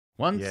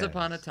Once Yes.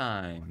 upon a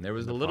time, there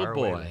was In a the little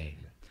faraway boy.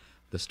 land.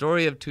 The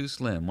story of Too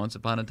Slim, once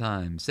upon a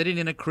time, sitting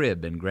in a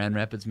crib in Grand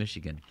Rapids,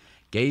 Michigan,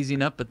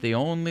 gazing up at the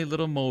only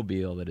little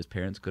mobile that his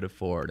parents could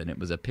afford, and it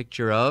was a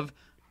picture of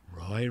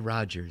Roy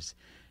Rogers.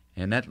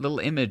 And that little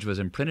image was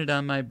imprinted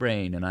on my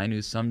brain, and I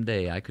knew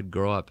someday I could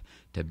grow up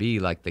to be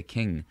like the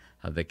king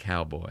of the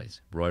cowboys,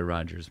 Roy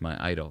Rogers, my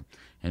idol.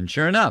 And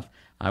sure enough,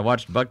 I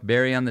watched Buck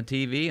Berry on the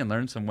TV and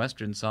learned some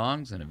Western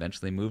songs and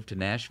eventually moved to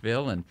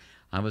Nashville, and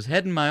I was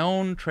heading my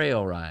own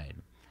trail ride,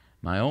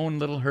 my own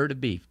little herd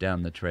of beef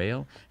down the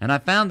trail, and I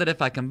found that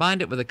if I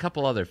combined it with a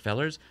couple other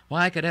fellers,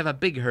 why, I could have a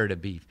big herd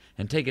of beef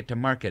and take it to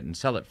market and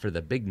sell it for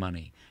the big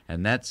money.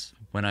 And that's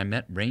when I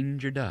met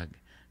Ranger Doug,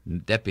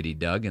 Deputy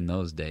Doug in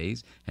those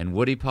days, and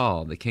Woody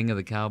Paul, the king of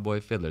the cowboy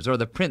fiddlers, or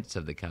the prince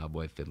of the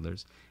cowboy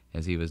fiddlers,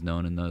 as he was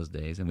known in those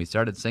days. And we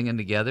started singing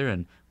together,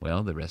 and,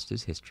 well, the rest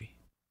is history.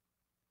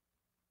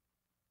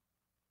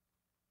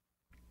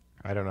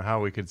 I don't know how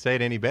we could say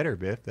it any better,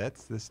 Biff.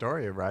 That's the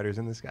story of Riders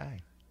in the Sky.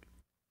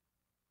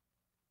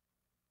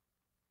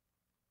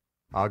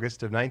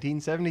 August of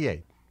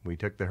 1978. We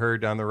took the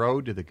herd on the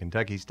road to the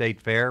Kentucky State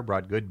Fair,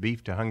 brought good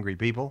beef to hungry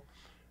people.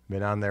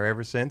 Been on there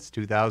ever since.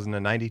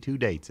 2,092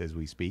 dates as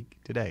we speak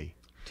today.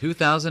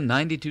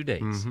 2,092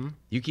 dates. Mm-hmm.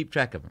 You keep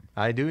track of them.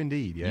 I do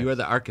indeed, yes. You are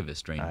the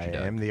archivist, Ranger I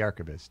Doug. am the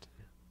archivist.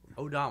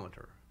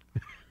 Odometer.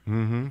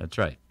 Mm-hmm. That's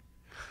right.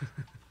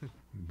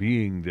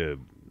 Being the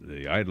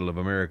idol of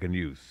American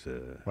youth.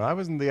 Well, I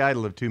wasn't the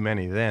idol of too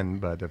many then,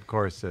 but of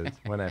course,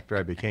 after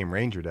I became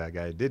Ranger Doug,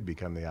 I did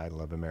become the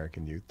idol of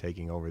American youth,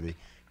 taking over the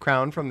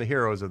crown from the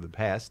heroes of the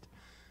past.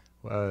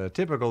 A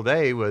typical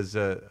day was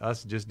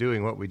us just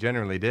doing what we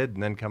generally did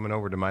and then coming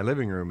over to my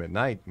living room at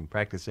night and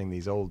practicing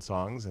these old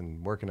songs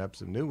and working up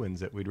some new ones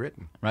that we'd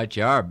written. Right,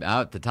 you are.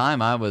 At the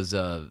time, I was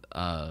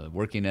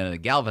working at a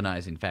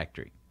galvanizing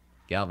factory,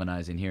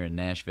 galvanizing here in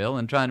Nashville,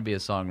 and trying to be a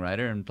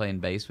songwriter and playing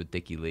bass with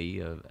Dickie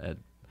Lee at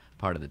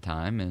part of the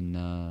time, and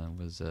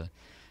was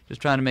just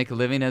trying to make a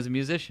living as a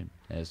musician,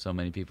 as so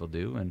many people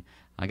do. And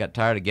I got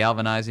tired of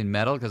galvanizing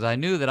metal because I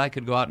knew that I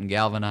could go out and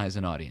galvanize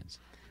an audience.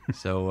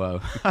 So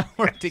I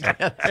worked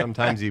together.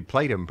 Sometimes you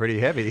played them pretty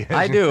heavy.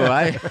 I do.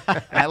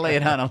 I lay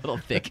it on a little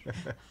thick.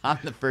 I'm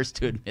the first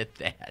to admit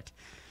that.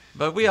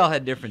 But we all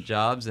had different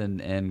jobs,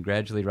 and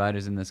gradually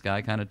Riders in the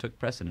Sky kind of took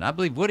precedent. I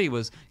believe Woody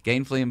was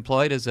gainfully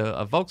employed as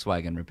a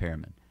Volkswagen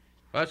reperman.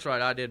 That's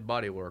right. I did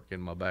body work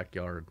in my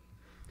backyard.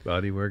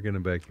 Body work in the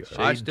backyard.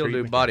 I still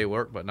do body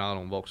work, but not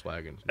on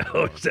Volkswagens.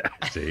 Oh,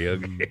 I see.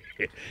 Okay.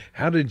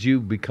 How did you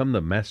become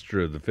the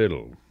master of the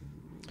fiddle,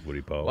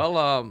 Woody Paul? Well,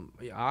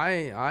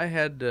 I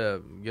had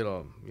to get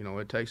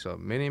it takes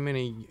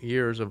many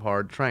years of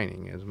hard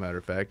training. As a matter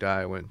of fact,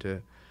 I went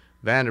to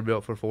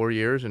Vanderbilt for 4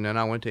 years, and then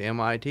I went to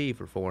MIT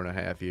for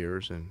 4.5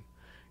 years, and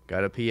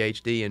got a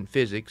PhD in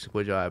physics,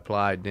 which I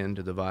applied then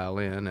to the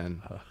violin.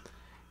 And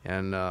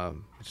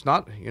it's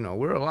not,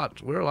 we're a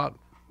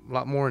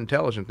lot more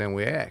intelligent than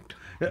we act.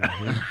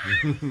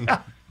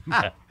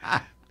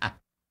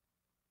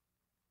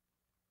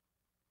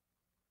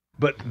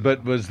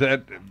 But was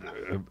that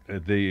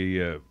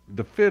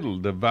the fiddle,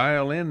 the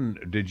violin?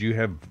 Did you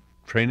have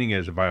training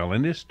as a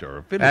violinist or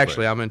a fiddle Actually,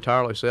 player? I'm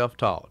entirely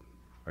self-taught.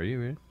 Are you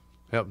really?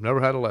 Yep, never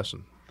had a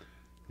lesson.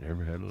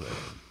 Never had a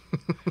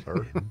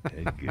lesson.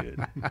 That's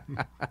good.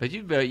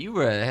 But you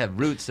have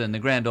roots in the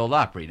Grand Ole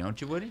Opry, don't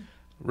you, Woody?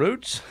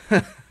 Roots?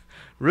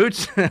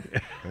 Roots?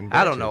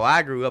 I don't know.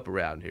 I grew up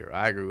around here.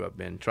 I grew up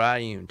in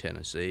Triune,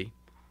 Tennessee,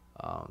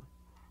 about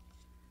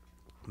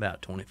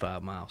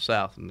 25 miles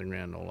south of the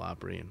Grand Ole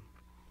Opry,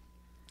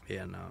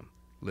 and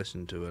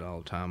listened to it all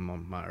the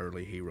time. My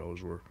early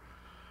heroes were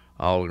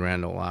all the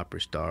Grand Ole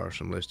Opry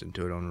stars. I'm listening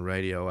to it on the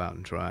radio out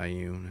in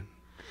Triune. And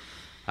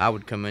I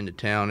would come into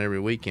town every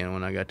weekend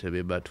when I got to be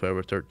about 12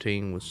 or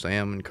 13 with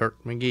Sam and Kirk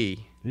McGee.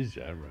 Is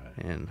that right?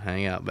 And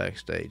hang out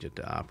backstage at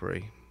the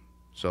Opry.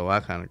 So I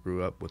kind of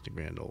grew up with the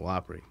Grand Ole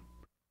Opry.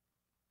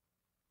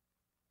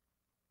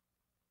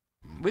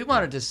 We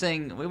wanted to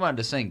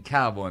sing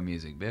cowboy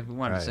music, Biff. We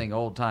wanted Right. to sing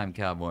old time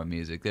cowboy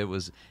music. It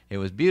was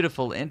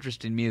beautiful,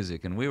 interesting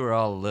music, and we were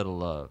all a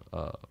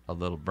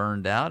little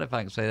burned out, if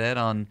I can say that,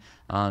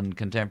 on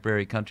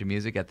contemporary country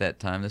music at that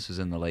time. This was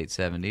in the late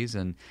 '70s,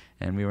 and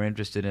we were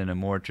interested in a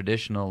more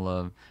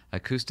traditional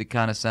acoustic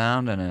kind of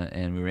sound,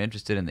 and we were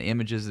interested in the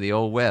images of the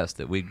Old West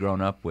that we'd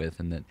grown up with,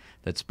 and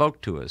that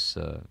spoke to us,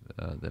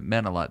 that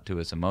meant a lot to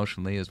us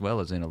emotionally as well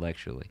as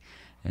intellectually.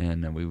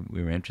 And we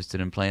were interested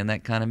in playing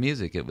that kind of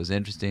music. It was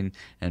interesting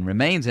and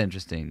remains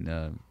interesting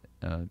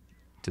to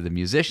the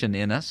musician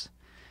in us,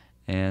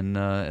 and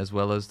as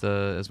well as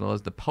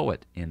the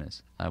poet in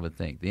us. I would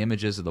think the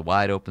images of the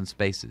wide open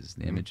spaces,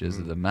 the images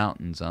of the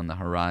mountains on the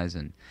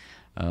horizon,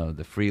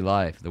 the free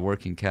life, the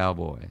working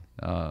cowboy,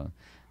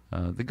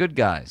 the good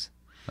guys,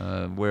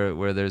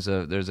 where there's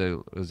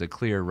a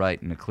clear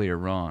right and a clear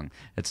wrong.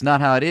 It's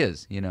not how it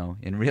is,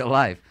 in real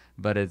life.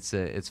 But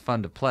it's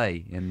fun to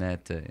play in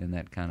that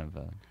kind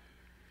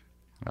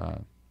of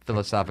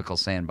philosophical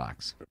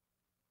sandbox.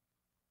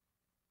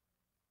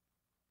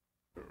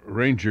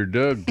 Ranger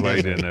Doug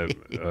played in a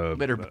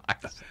Litter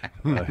box.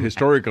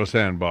 historical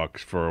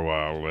sandbox for a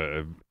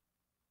while.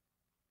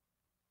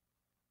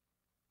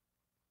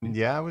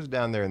 Yeah, I was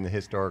down there in the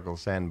historical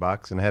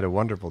sandbox and had a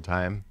wonderful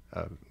time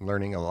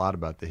learning a lot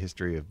about the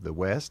history of the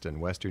West and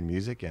Western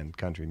music and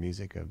country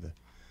music of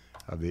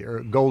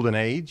the golden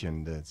age.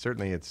 And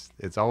certainly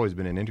it's always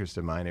been an interest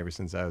of mine ever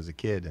since I was a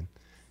kid,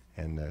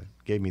 and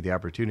gave me the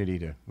opportunity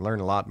to learn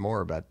a lot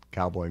more about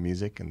cowboy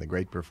music and the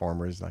great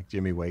performers like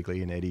Jimmy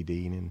Wakely and Eddie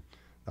Dean and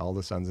all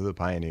the Sons of the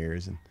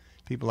Pioneers and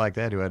people like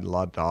that who had a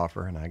lot to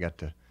offer. And I got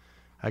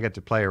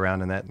to play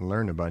around in that and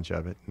learn a bunch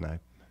of it. And I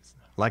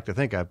like to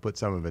think I put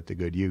some of it to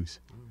good use.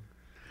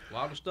 A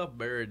lot of stuff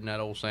buried in that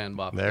old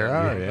sandbox. There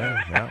are,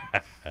 yeah.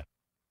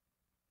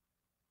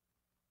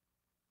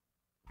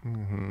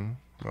 Mm-hmm.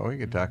 Well, we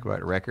could talk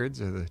about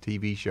records or the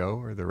TV show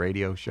or the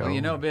radio show. Well,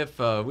 you know, Biff,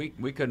 we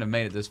couldn't have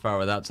made it this far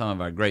without some of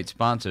our great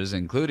sponsors,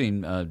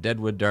 including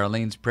Deadwood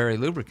Darlene's Prairie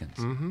Lubricants.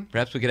 Mm-hmm.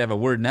 Perhaps we could have a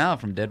word now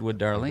from Deadwood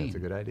Darlene. That's a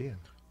good idea.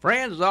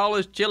 Friends, all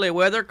this chilly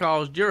weather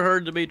caused your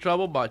herd to be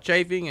troubled by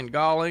chafing and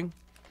galling.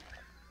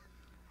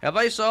 Have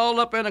they sold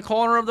up in a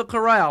corner of the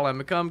corral and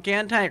become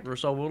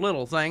cantankerous over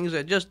little things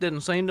that just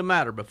didn't seem to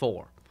matter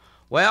before?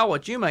 Well,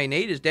 what you may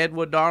need is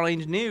Deadwood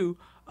Darlene's new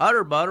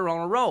Udder Butter on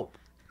a Rope.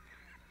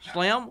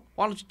 Slim,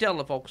 why don't you tell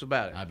the folks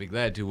about it? I'd be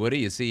glad to, Woody.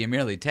 You see, you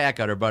merely tack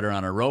udder butter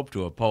on a rope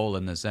to a pole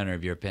in the center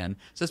of your pen,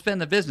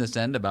 suspend the business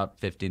end about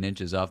 15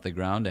 inches off the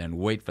ground, and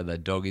wait for the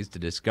doggies to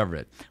discover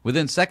it.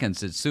 Within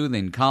seconds, its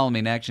soothing,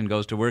 calming action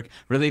goes to work,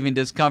 relieving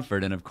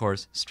discomfort and, of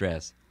course,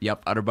 stress.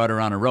 Yup, udder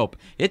butter on a rope.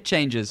 It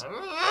changes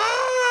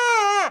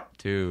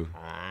to...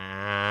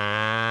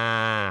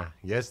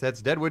 Yes,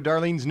 that's Deadwood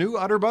Darlene's new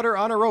Udder Butter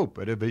on a Rope,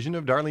 a division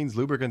of Darlene's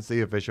Lubricants,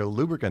 the official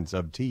lubricants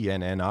of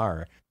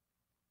TNNR.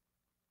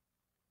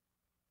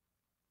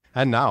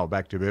 And now,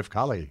 back to Biff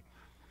Collie.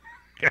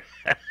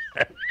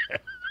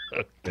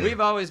 We've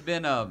always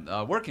been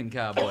a working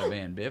cowboy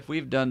band, Biff.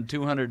 We've done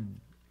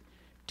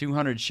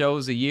 200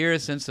 shows a year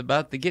since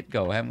about the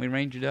get-go, haven't we,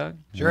 Ranger Doug?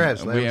 Sure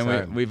has,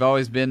 Slim. We've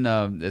always been,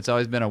 it's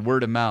always been a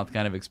word-of-mouth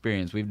kind of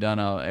experience. We've done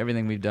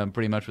everything we've done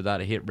pretty much without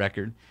a hit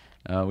record.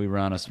 We were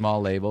on a small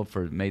label,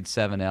 made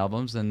 7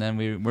 albums, and then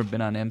we've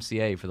been on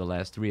MCA for the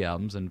last 3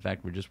 albums. In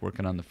fact, we're just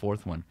working on the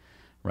 4th one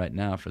right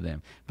now for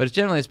them. But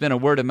it's been a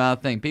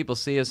word-of-mouth thing. People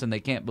see us and they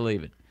can't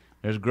believe it.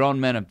 There's grown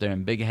men up there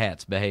in big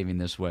hats behaving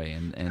this way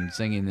and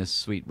singing this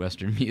sweet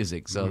Western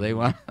music. So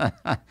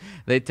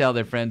they tell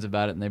their friends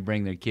about it and they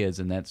bring their kids,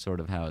 and that's sort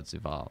of how it's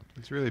evolved.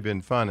 It's really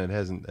been fun. It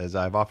hasn't, as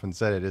I've often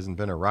said, it hasn't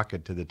been a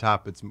rocket to the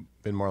top. It's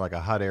been more like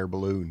a hot air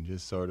balloon,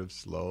 just sort of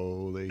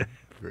slowly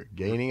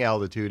gaining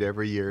altitude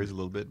every year is a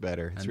little bit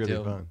better. It's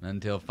really fun.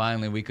 Until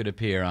finally we could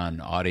appear on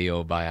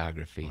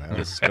Audiobiography,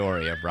 the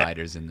story of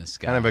Riders in the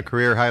Sky. Kind of a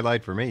career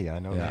highlight for me, I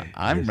know that.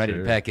 I'm ready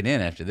to pack it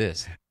in after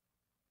this.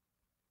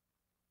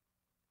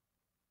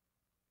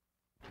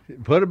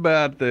 What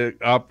about the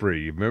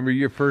Opry? Remember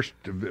your first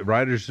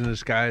Riders in the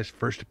Sky's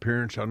first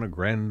appearance on the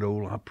Grand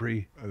Ole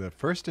Opry? The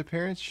first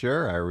appearance?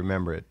 Sure, I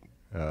remember it.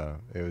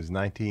 It was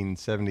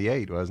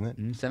 1978, wasn't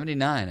it?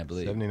 79, I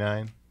believe.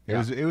 79.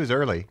 It was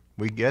early.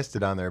 We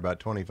guested on there about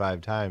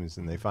 25 times,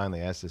 and they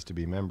finally asked us to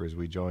be members.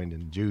 We joined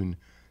in June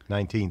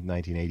 19th,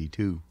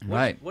 1982.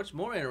 Right. What's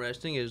more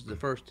interesting is the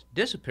first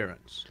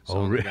disappearance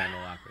Oh, on really? the Grand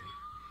Ole Opry.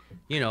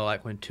 You know,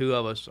 like when 2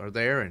 of us are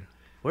there, and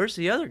where's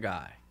the other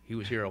guy? He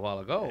was here a while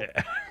ago.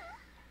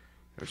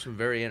 There's some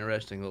very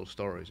interesting little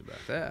stories about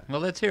that.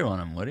 Well, let's hear one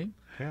of them, Woody.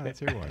 Yeah, that's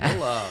your one.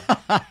 Well,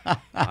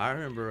 I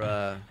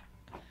remember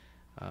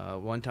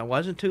one time,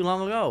 wasn't too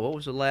long ago. What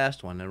was the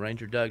last one that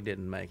Ranger Doug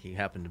didn't make? He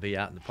happened to be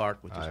out in the park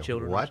with his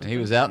children. or what? something. He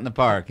was out in the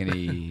park and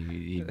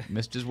he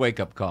missed his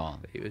wake-up call.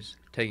 He was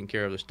taking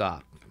care of the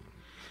stock.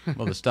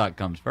 Well, the stock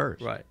comes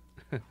first. Right.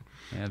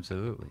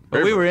 Absolutely.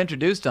 But we were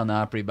introduced on the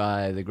Opry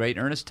by the great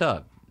Ernest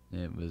Tubb.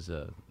 It was,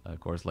 of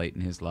course, late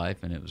in his life,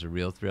 and it was a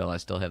real thrill. I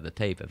still have the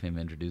tape of him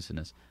introducing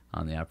us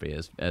on the Opry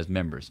as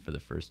members for the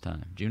first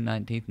time. June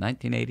 19th,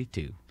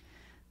 1982.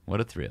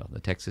 What a thrill. The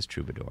Texas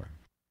Troubadour.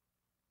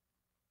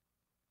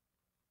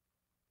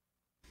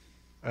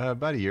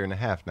 About a year and a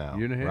half now.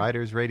 Year and a half?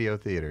 Riders Radio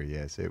Theater,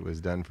 yes. It was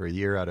done for a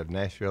year out of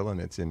Nashville,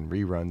 and it's in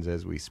reruns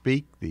as we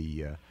speak.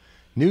 The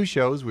new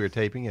shows we're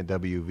taping at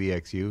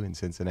WVXU in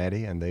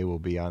Cincinnati, and they will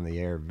be on the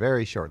air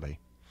very shortly.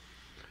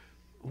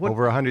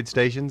 Over 100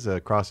 stations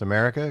across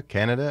America,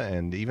 Canada,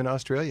 and even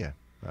Australia.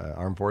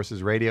 Armed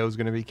Forces Radio is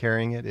going to be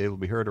carrying it. It will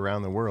be heard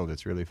around the world.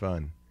 It's really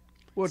fun.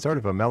 Sort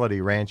of a Melody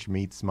Ranch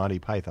meets Monty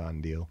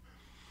Python deal.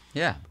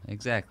 Yeah,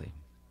 exactly.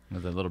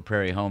 With a little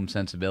prairie home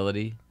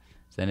sensibility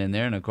sent in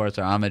there, and of course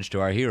our homage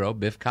to our hero,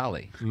 Biff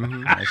Collie.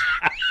 Mm-hmm.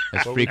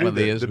 As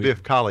frequently as the we...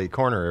 Biff Collie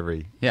corner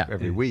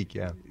every week,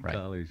 yeah. Right.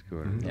 Collie's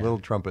Corner. Mm-hmm. Little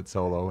trumpet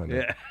solo. And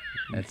Yeah.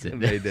 That's it.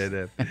 Made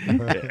that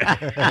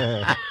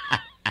up.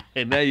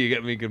 And now you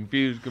got me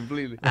confused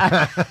completely.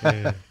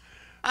 well,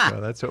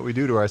 that's what we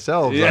do to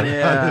ourselves on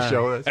the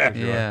show. That's for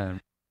sure. Yeah.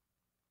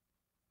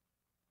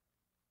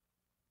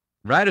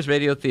 Riders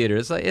Radio Theater.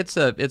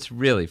 It's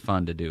really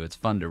fun to do. It's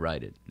fun to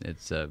write it.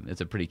 It's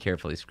a pretty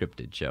carefully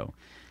scripted show.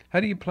 How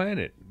do you plan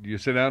it? Do you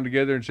sit down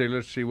together and say,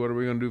 let's see, what are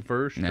we going to do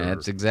first? Yeah, or-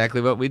 that's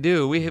exactly what we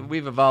do.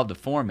 We've evolved a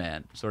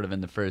format sort of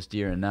in the first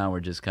year, and now we're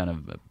just kind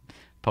of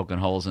poking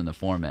holes in the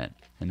format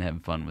and having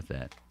fun with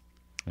that.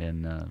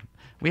 And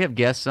we have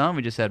guests on.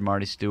 We just had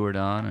Marty Stewart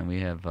on, and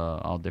we have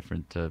all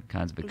different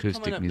kinds of coming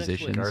acoustic up next week?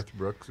 musicians. Garth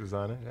Brooks was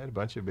on it. Had a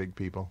bunch of big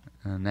people.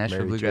 Nashville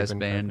Mary Bluegrass Chapin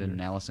Band Carpenter.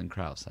 and Alison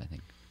Krauss, I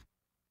think.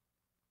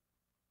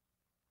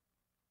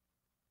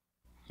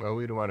 Well,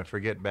 we don't want to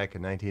forget back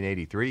in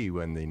 1983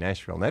 when the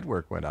Nashville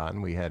Network went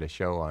on. We had a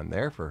show on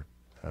there for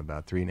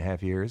about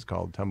 3.5 years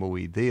called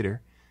Tumbleweed Theater.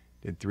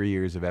 Did 3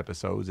 years of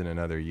episodes and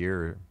another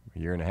year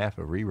and a half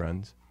of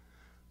reruns.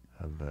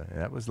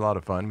 That was a lot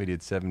of fun. We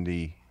did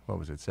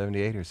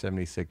 78 or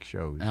 76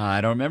 shows.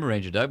 I don't remember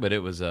Ranger Doug, but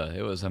it was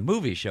a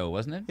movie show,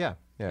 wasn't it? Yeah,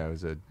 it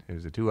was a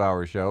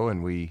 2-hour show,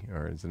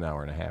 or it's an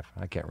hour and a half.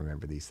 I can't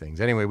remember these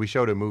things. Anyway, we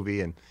showed a movie,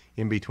 and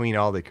in between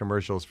all the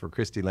commercials for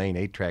Christy Lane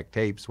 8-track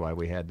tapes, while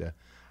we had a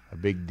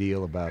big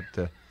deal about,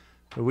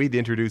 we'd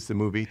introduce the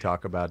movie,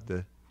 talk about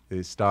the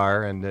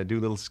star, and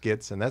do little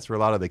skits, and that's where a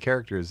lot of the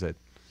characters that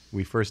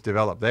we first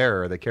developed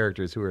there are the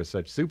characters who are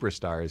such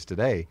superstars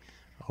today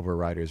over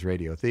Riders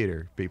Radio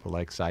Theater. People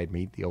like Side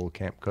Meat, the old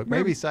camp cook.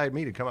 Maybe Side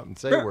Meat would come up and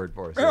say a word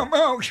for us.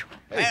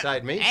 Hey,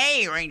 Side Meat.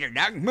 Hey, Ranger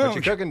Doug. What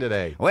you cooking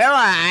today? Well,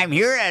 I'm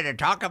here to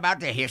talk about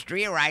the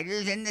history of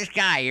riders in the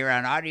sky here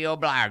on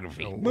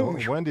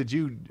Audiobiography. When did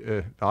you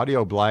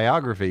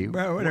Audiobiography?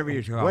 Well, whatever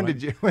you call When it.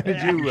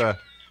 did you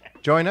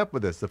join up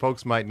with us? The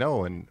folks might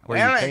know and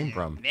where you came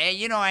from.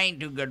 You know, I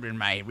ain't too good with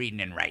my reading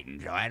and writing,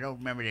 so I don't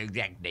remember the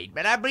exact date.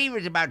 But I believe it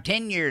was about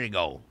 10 years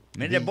ago.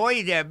 And the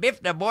boys,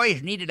 Biff, the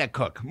boys needed a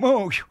cook.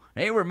 Moosh.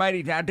 They were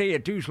mighty, I'll tell you,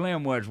 too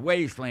slim was,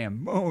 way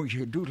slim. Moosh,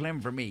 too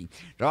slim for me.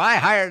 So I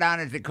hired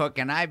on as the cook,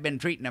 and I've been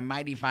treating them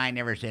mighty fine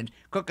ever since,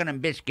 cooking them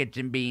biscuits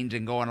and beans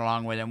and going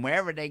along with them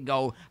wherever they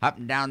go, up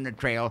and down the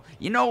trail.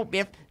 You know,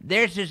 Biff,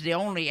 theirs is the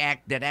only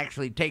act that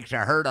actually takes a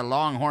herd of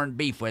longhorn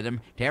beef with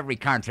them to every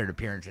concert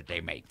appearance that they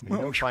make. You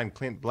don't find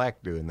Clint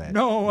Black doing that.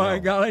 No,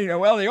 golly,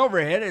 well, the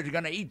overhead is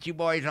Gonna eat you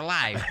boys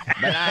alive.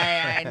 But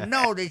I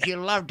know that you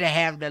love to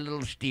have the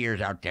little steers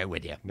out there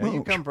with you. Now,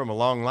 you come from a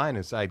long line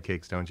of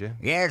sidekicks, don't you?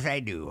 Yes, I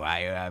do.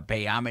 I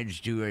pay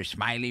homage to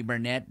Smiley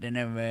Burnett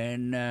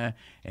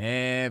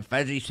and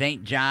Fuzzy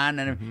St. John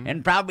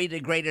and probably the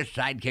greatest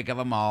sidekick of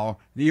them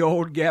all, the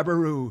old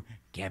Gabbaroo.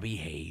 Gabby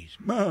Hayes.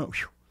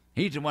 Moosh.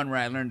 He's the one where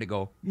I learned to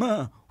go.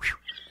 Moosh.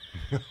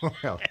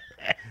 Well,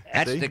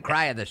 That's see? the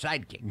cry of the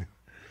sidekick.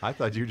 I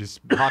thought you were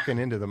just hawking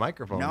into the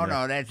microphone. No, there.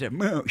 no, that's it.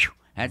 Moosh.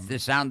 That's the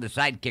sound the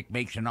sidekick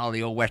makes in all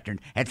the old westerns.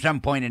 At some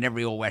point in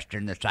every old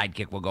western, the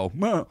sidekick will go.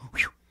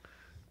 Moosh.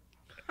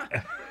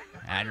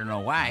 I don't know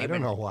why. I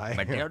don't know why.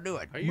 But they'll do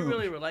it. Are you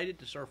really related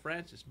to Sir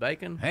Francis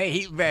Bacon? Hey,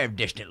 he's very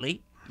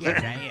distantly.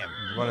 Yes, I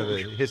am. One of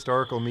the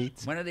historical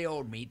meets. One of the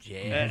old meats,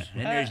 yes.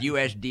 And there's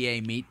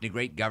USDA meat, the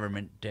great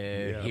government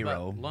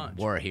hero, about lunch?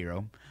 war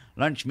hero.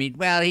 Lunch meat.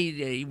 Well,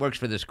 he works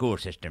for the school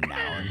system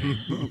now.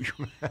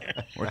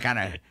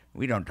 And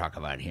we don't talk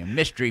about him.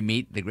 Mystery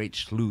meat, the great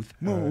sleuth.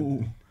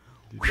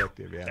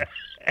 Detective, yeah.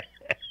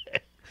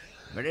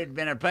 But it's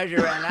been a pleasure,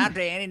 and I'll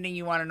tell you anything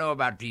you want to know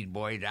about these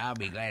boys. I'll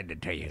be glad to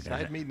tell you.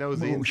 Side Meat knows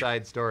the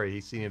inside story.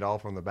 He's seen it all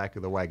from the back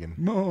of the wagon.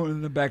 Moo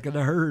in the back of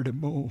the herd.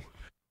 Moo.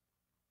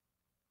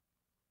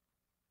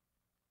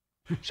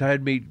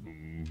 Side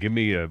Meat, give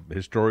me a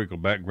historical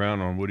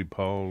background on Woody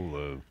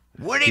Paul.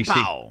 Woody He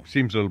Powell.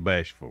 seems a little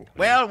bashful.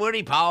 Well,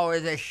 Woody Powell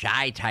is a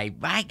shy type.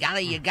 By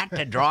golly, you got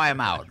to draw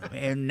him out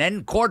and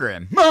then quarter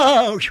him.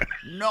 No.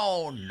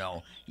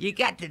 You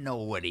got to know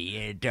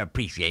Woody to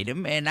appreciate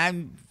him, and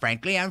I'm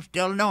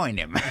still knowing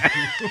him.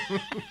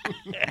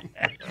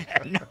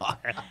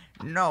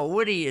 No,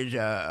 Woody is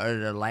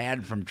a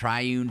lad from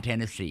Triune,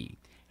 Tennessee.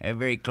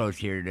 Very close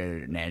here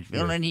to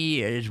Nashville, and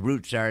his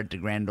roots are at the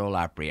Grand Ole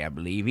Opry, I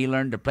believe. He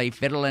learned to play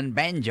fiddle and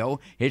banjo.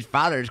 His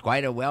father's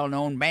quite a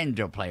well-known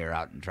banjo player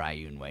out in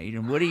Triune Way,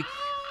 and Woody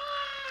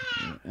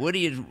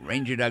is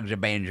Ranger Doug's a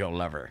banjo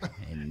lover.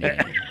 And,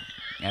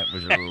 that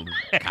was a little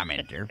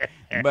commenter.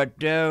 But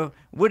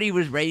Woody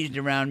was raised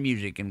around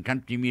music and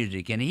country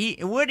music, and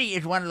Woody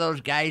is one of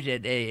those guys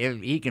that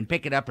he can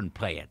pick it up and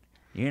play it.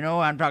 You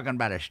know, I'm talking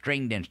about a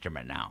stringed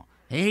instrument now.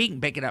 He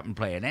can pick it up and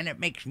play it, and it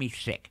makes me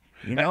sick.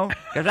 You know,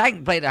 because I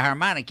can play the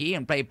harmonica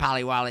and play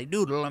Polly Wolly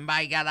Doodle, and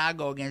by God, I'll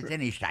go against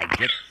any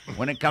sidekick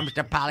when it comes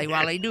to Polly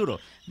Wolly Doodle.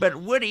 But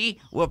Woody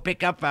will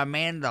pick up a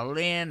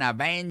mandolin, a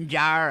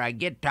banjar, a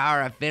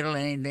guitar, a fiddle,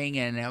 anything,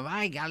 and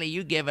by golly,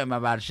 you give him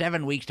about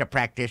 7 weeks to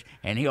practice,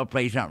 and he'll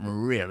play something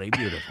really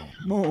beautiful.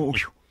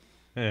 Moosh.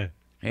 But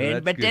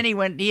then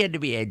he had to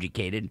be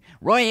educated.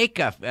 Roy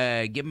Acuff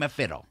gave him a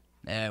fiddle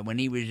when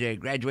he was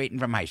graduating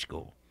from high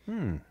school.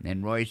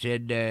 And Roy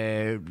said,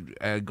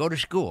 go to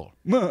school.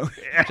 Moosh.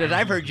 Says,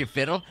 I've heard you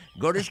fiddle.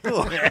 Go to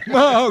school.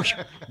 Moosh.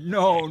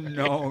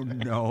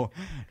 No.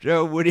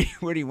 So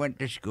Woody went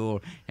to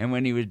school, and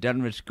when he was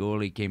done with school,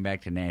 he came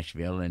back to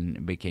Nashville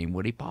and became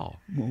Woody Paul.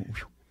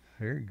 Moosh.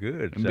 Very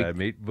good, Side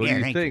Meat. What Yeah, do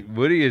you thank think?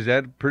 Woody, is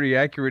that a pretty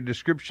accurate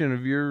description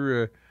of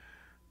your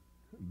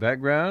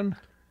background?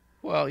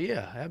 Well,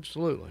 yeah,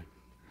 absolutely.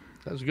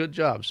 That's a good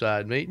job,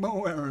 side meat.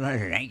 Well,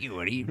 thank you,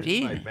 Woody.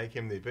 See? Might make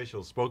him the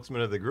official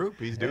spokesman of the group.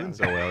 He's doing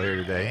so well here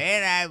today.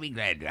 And I'll be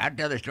glad to. I'll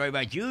tell the story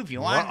about you if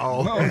you want.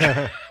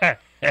 Uh-oh.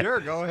 Sure,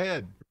 go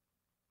ahead.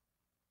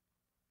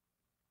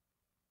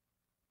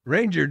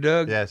 Ranger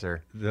Doug, Yes,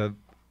 sir.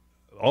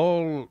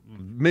 all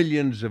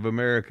millions of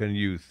American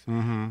youth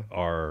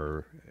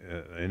are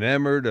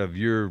enamored of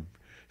your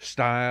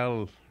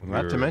style.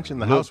 Not to your mention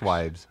the looks.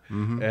 housewives.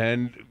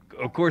 And,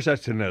 of course,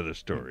 that's another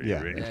story.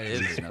 Yeah. Ray. That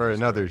is For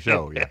another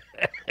show, yeah.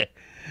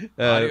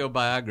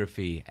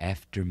 Audiobiography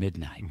After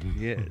Midnight.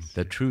 Yes.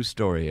 The true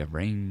story of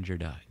Ranger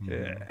Doug.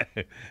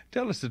 Yeah.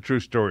 Tell us the true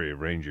story of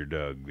Ranger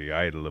Doug, the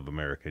idol of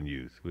American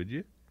youth, would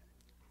you?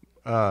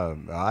 I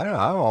don't know. I'd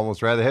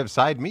almost rather have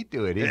Side Meat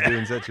do it. He's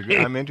doing such a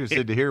good... I'm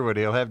interested to hear what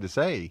he'll have to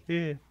say.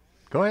 Yeah.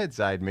 Go ahead,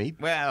 Side Meat.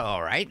 Well,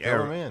 all right.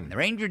 Throw him in.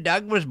 Ranger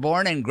Doug was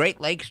born in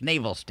Great Lakes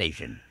Naval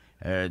Station,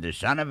 the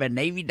son of a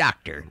Navy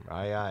doctor.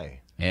 Aye,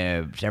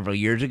 Several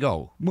years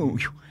ago.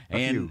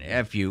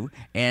 A few.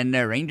 And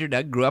Ranger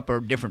Doug grew up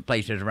at different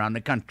places around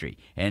the country.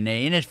 And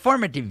in his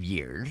formative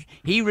years,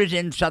 he was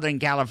in Southern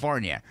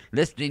California,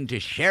 listening to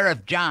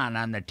Sheriff John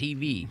on the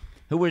TV,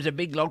 who was a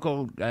big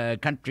local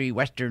country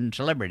western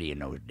celebrity in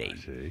those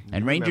days.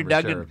 And Ranger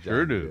Doug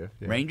Sure do.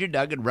 Ranger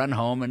Doug would run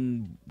home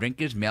and drink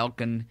his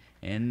milk and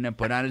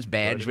put on his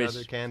badge. Put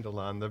another candle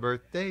on the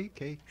birthday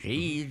cake.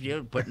 He's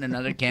just putting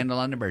another candle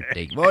on the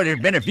birthday. Boy, there's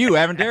been a few,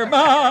 haven't there?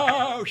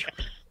 Oh,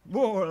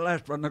 Whoa, the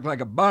last one looked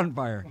like a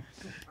bonfire.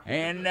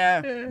 and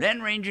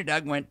then Ranger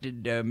Doug went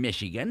to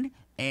Michigan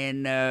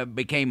and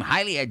became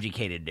highly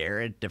educated there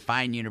at the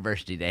fine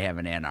university they have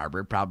in Ann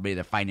Arbor, probably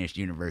the finest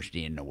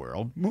university in the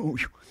world.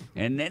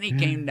 And then he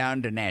came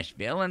down to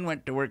Nashville and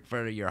went to work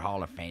for your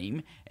Hall of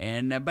Fame.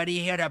 And but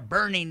he had a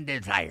burning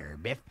desire,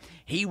 Biff.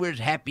 He was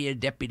happy as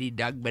Deputy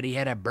Doug, but he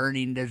had a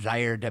burning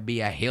desire to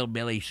be a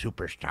hillbilly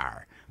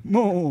superstar.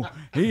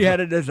 He had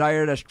a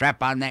desire to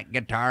strap on that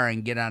guitar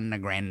and get on the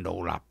Grand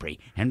Ole Opry.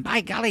 And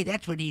by golly,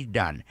 that's what he's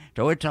done.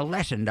 So it's a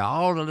lesson to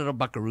all the little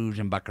buckaroos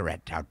and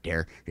buckarettes out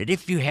there that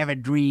if you have a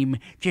dream,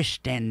 just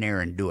stand there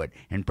and do it.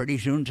 And pretty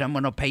soon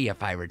someone will pay you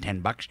 $5 or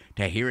 $10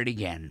 to hear it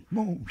again.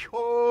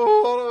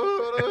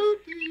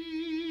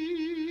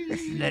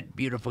 Listen to that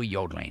beautiful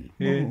yodeling.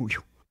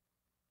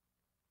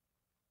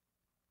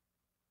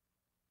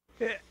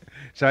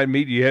 Side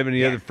Meat, do you have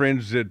any other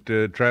friends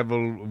that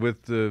travel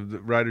with the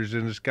Riders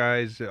in the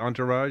Skies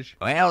entourage?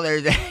 Well,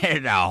 there's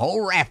a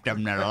whole raft of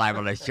them that are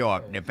liable to show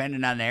up,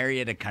 depending on the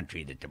area of the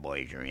country that the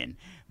boys are in.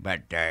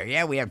 But,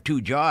 yeah, we have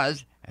two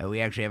jaws.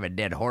 We actually have a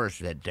dead horse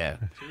that...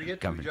 Should we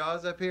get Two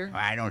Jaws up here?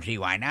 I don't see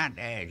why not.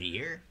 Is he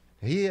here?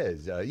 He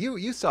is.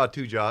 You saw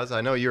Two Jaws.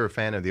 I know you're a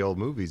fan of the old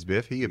movies,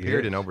 Biff. He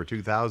appeared in over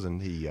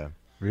 2000.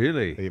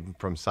 Really?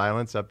 From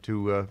silence up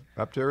to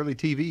early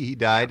TV. He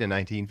died in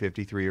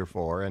 1953 or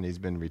 4, and he's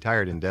been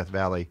retired in Death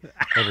Valley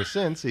ever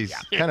since. He's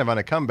kind of on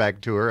a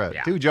comeback tour.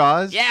 Two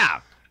Jaws.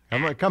 Yeah.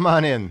 Come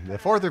on in. The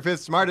 4th or 5th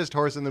smartest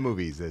horse in the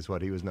movies is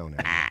what he was known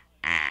as.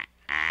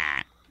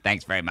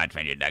 Thanks very much,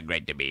 Ranger Doug.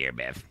 Great to be here,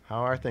 Biff.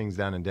 How are things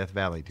down in Death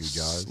Valley, Two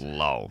Jaws?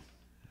 Slow.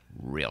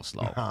 Real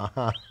slow.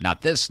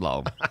 Not this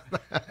slow,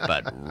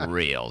 but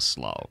real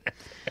slow.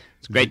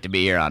 It's great to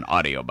be here on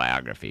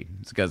Audiobiography.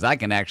 It's because I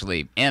can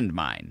actually end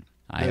mine.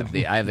 I have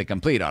the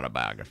complete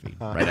autobiography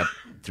right up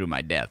through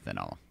my death and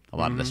all. A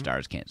lot of the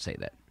stars can't say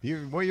that.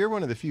 You're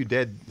one of the few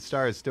dead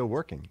stars still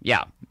working.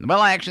 Yeah.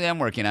 Well, actually, I'm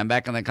working. I'm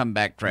back on the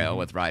comeback trail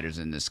with Riders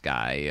in the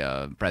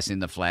Sky, pressing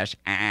the flesh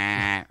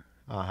out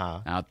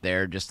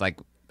there, just like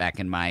back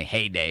in my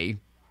heyday.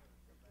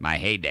 My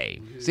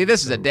heyday. See,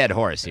 this is a dead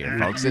horse here,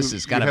 folks. This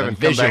is kind of a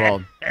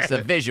visual. It's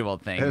a visual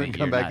thing. I haven't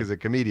come back as a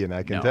comedian,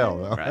 I can No, tell.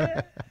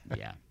 Right.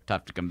 Yeah.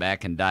 Tough to come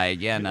back and die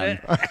again on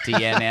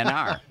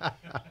TNNR.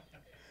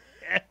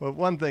 Well,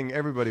 one thing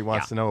everybody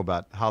wants to know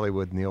about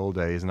Hollywood in the old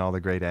days and all the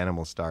great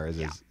animal stars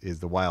is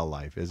the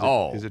wildlife. Is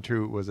it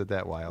true? Was it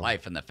that wild?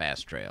 Life in the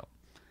fast trail.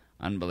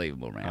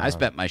 Unbelievable, man. I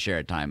spent my share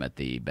of time at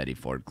the Betty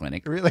Ford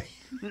Clinic. Really?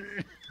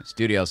 The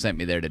studio sent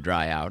me there to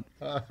dry out.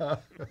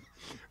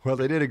 Well,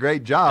 they did a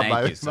great job Thank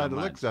by you so the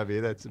much. looks of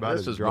you. That's about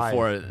This as was dry.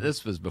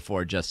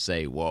 before Just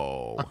Say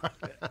Whoa.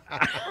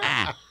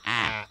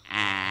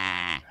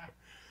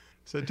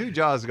 So Two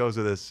Jaws goes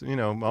with us,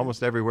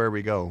 almost everywhere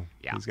we go.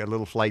 Yeah. He's got a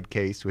little flight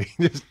case. We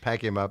just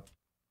pack him up.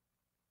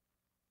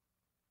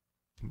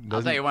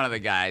 I'll tell you, one of the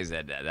guys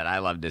that I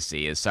love to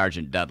see is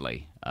Sergeant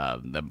Dudley,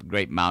 the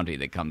great Mountie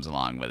that comes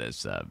along with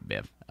us,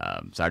 Biff.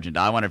 Sergeant,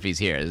 I wonder if he's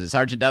here. Is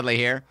Sergeant Dudley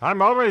here?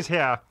 I'm always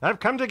here. I've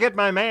come to get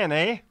my man,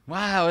 eh?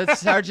 Wow, it's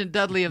Sergeant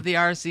Dudley of the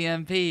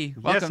RCMP.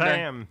 Yes, I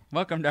am.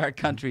 Welcome to our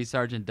country,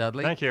 Sergeant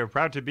Dudley. Thank you.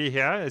 Proud to be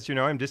here. As you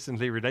know, I'm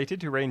distantly related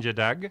to Ranger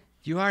Doug.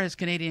 You are his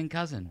Canadian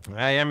cousin.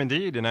 I am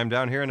indeed, and I'm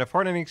down here on a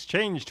foreign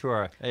exchange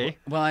tour, eh?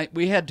 Well,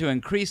 we had to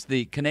increase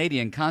the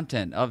Canadian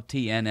content of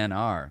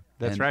TNNR.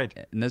 That's right.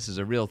 And this is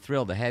a real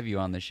thrill to have you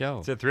on the show.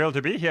 It's a thrill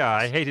to be here.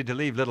 I hated to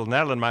leave little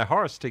Nell and my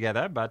horse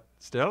together, but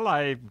still,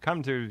 I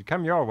come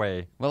your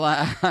way Well,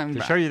 I'm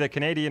to show you the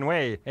Canadian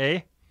way,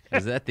 eh?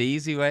 Is that the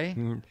easy way?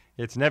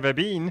 It's never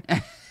been.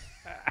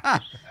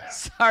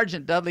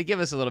 Sergeant Dudley, give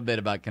us a little bit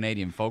about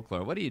Canadian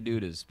folklore. What do you do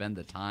to spend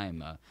the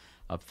time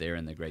up there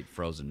in the great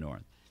frozen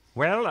north?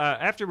 Well,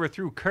 after we're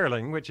through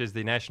curling, which is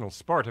the national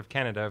sport of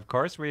Canada, of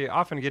course, we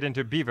often get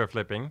into beaver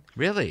flipping.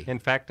 Really? In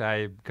fact,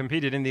 I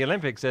competed in the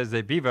Olympics as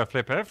the beaver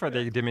flipper for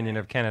the Dominion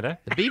of Canada.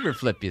 The beaver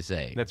flip, you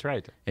say? That's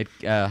right.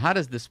 How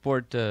does the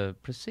sport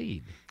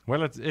proceed?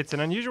 Well, it's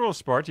an unusual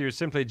sport. You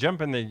simply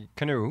jump in the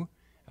canoe,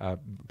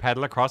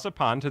 paddle across a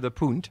pond to the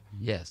punt.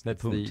 Yes,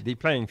 That's punt. the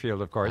playing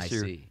field, of course. I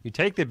see. You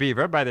take the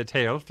beaver by the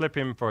tail, flip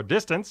him for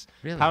distance,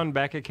 Really? pound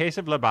back a case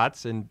of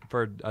Labatt's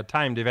for a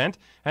timed event,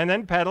 and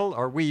then paddle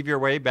or weave your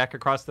way back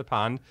across the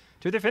pond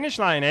to the finish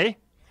line, eh?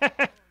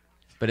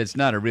 But it's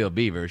not a real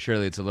beaver.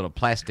 Surely it's a little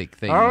plastic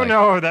thing. Oh, like-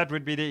 no, that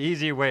would be the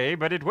easy way,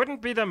 but it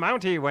wouldn't be the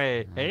Mountie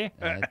way, eh?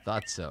 I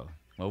thought so.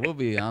 Well, we'll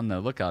be on the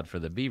lookout for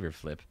the beaver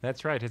flip.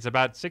 That's right. It's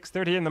about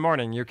 6:30 in the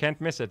morning. You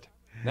can't miss it.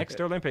 Next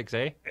Olympics,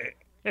 eh?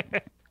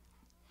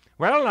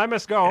 Well, I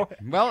must go.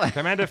 Well,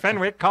 Commander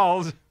Fenwick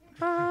calls.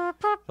 So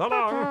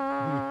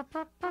long.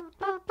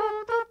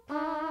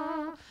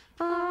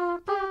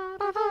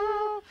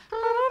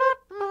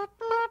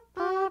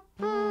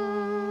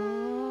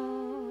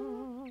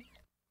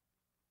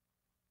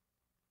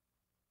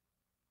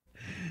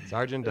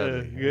 Sergeant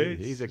Dudley.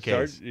 He's a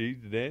case. He's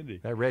a dandy.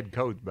 That red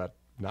coat, but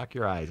knock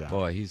your eyes out.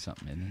 boy, he's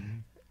something,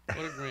 isn't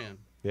What a grin.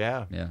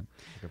 Yeah. he? Yeah. Front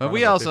But of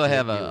we a also 58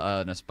 have Buick.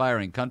 an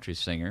aspiring country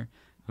singer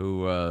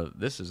who,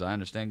 this is, I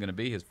understand, going to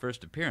be his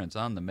first appearance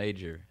on the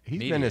major He's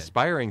media. been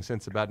aspiring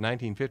since about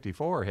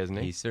 1954, hasn't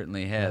he? He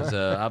certainly has.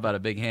 How about a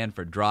big hand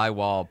for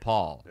Drywall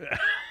Paul?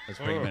 Let's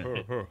bring him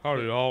in.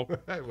 Howdy, y'all.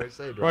 I wish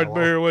they'd Right to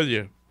be here with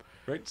you.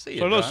 Great to see you,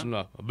 So Dry. listen,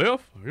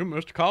 Biff, you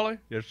Mr. Collie?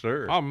 Yes,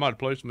 sir. I'm mighty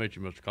pleased to meet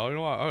you, Mr. Collie. You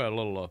know, I got a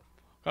little,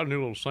 got a new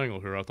little single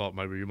here. I thought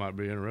maybe you might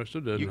be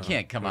interested in. You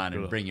can't come on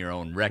and but, bring your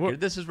own record. well,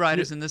 This is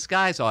Riders in the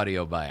Skies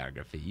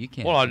autobiography. You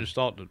can't. Well, I just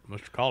thought that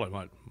Mr. Collie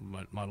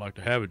might like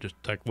to have it just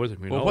take with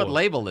him. You Well, know? what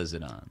label is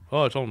it on?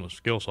 Oh, it's on the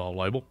Skill Saw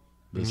label.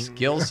 The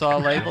Skill Saw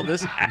label.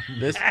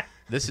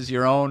 This is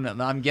your own.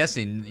 I'm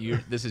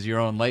guessing this is your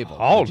own label.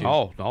 Oh Would you-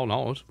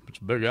 no! It's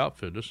a big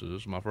outfit. This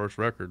is my first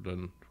record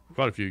in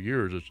quite a few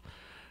years.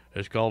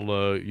 It's called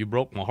 "You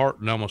Broke My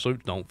Heart, Now My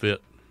Suits Don't Fit."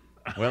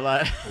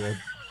 Well,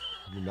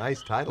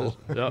 Nice title.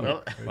 Yeah,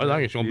 I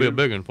think it's gonna be a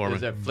big one for me.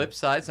 is there flip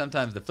side?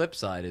 Sometimes the flip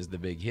side is the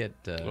big hit.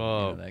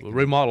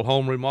 Remodel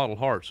home, remodel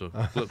heart. So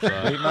flip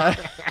side.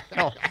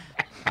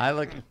 I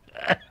look.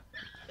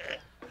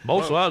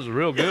 Both sides are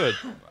real good.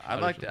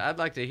 I'd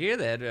like to hear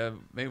that.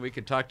 Maybe we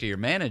could talk to your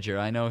manager.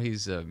 I know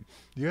he's. Do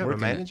you have a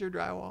Working it. manager,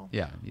 Drywall?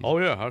 Yeah. he's- Oh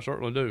yeah, I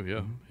certainly do.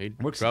 Yeah, he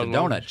Works at the travels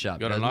along. donut He's shop,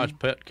 Got a doesn't nice he?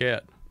 pet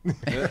cat.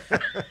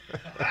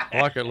 I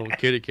like that little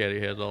kitty cat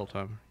he has all the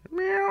time.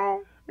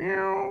 Meow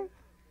meow.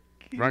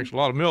 Drinks a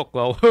lot of milk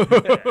though.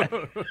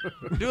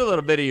 Do a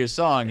little bit of your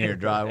song here,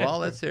 Drywall.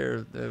 Let's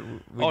hear.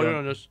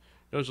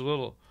 There's a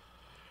little.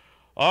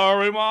 I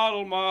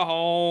remodel my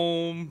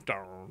home,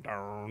 dun,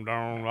 dun,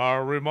 dun. I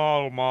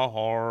remodel my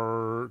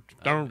heart,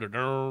 dun, dun,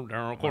 dun,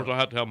 dun. Of course, I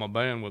had to have my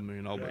band with me,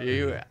 you know. But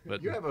You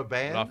You have a but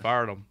band? I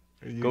fired them.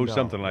 You Go know.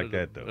 something like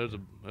that, though. There's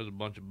a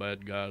bunch of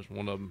bad guys.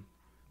 One of them,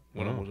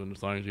 when I was in the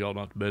things y'all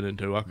not to bed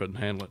into, I couldn't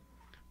handle it.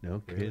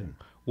 No kidding.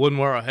 Wouldn't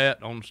wear a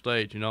hat on the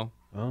stage, you know.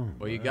 Oh.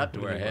 Well, you got to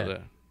wear a Like hat.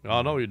 that.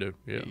 I know you do.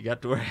 Yeah, You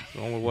got to wear.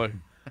 the only way.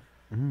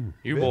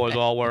 You boys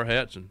all wear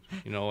hats, and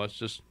you know that's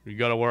just you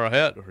got to wear a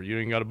hat, or you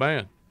ain't got a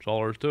band. That's all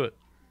there is to it.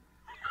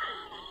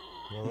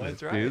 Well,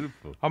 that's right.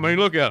 Beautiful. I mean,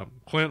 look at him,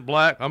 Clint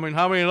Black. I mean,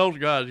 how many of those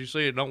guys you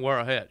see that don't wear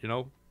a hat? You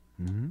know,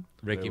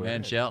 Ricky wear Van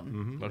hats.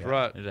 Shelton. that's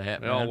right. There's a hat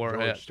They all man. wear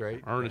George hats.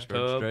 Strait. Ernest George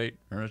Tubb. Strait,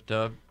 Ernest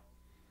Tubb.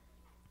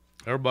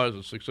 Everybody's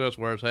a success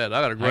wears hats.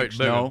 I got a great Hank big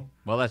Snow. one.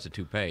 Well, that's a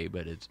toupee,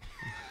 but it's.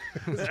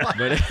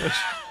 but, it,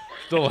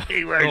 Still,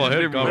 He wears still a a head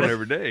different one cover.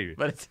 every day.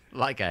 but it's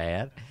like a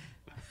hat.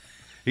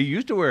 He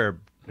used to wear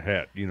a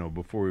hat,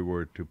 before he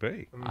wore a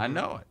toupee. I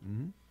know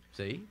it.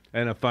 See?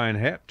 And a fine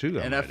hat, too,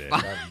 I And a might add.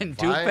 fine Fine,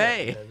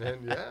 toupee. And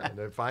then, and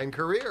a fine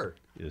career.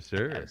 Yes,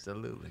 sir.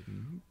 Absolutely.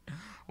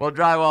 Well,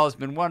 Drywall, it's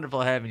been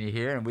wonderful having you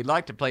here, and we'd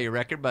like to play your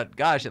record, but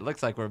gosh, it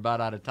looks like we're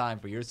about out of time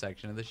for your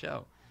section of the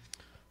show.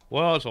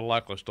 Well, it's a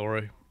likely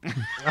story.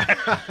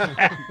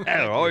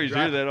 I always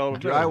hear that all the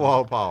time.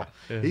 Drywall Paul.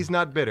 He's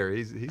not bitter.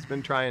 He's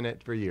been trying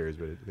it for years,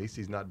 but at least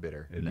he's not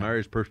bitter.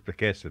 Admires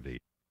perspicacity.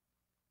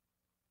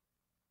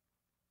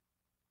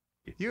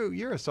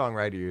 You're a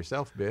songwriter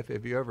yourself, Biff.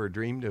 Have you ever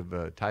dreamed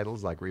of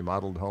titles like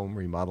Remodeled Home,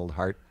 Remodeled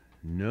Heart?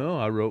 No,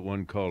 I wrote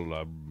one called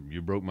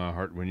You Broke My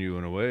Heart When You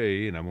Went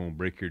Away, and I'm going to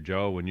break your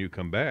jaw when you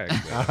come back.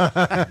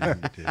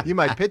 You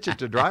might pitch it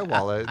to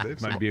Drywall.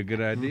 It might be a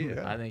good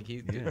idea. I think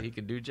he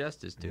can do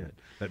justice to it.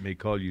 Let me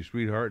call you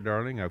sweetheart,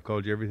 darling. I've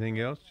called you everything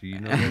else. You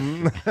know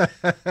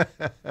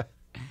that.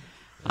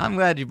 I'm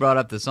glad you brought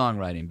up the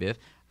songwriting, Biff.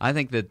 I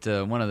think that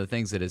one of the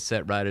things that has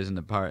set Riders in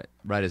the Pie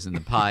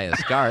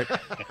ascart.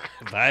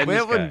 Pie in the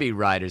Well, it wouldn't sky. be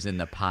Riders in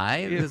the Pie.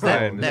 Yeah, because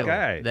Pie in the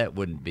Sky. That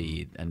wouldn't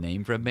be a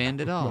name for a band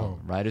at all.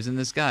 Riders in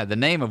the Sky. The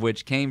name of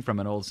which came from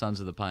an old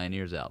Sons of the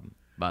Pioneers album,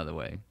 by the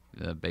way.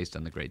 based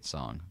on the great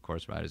song, of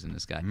course, Riders in the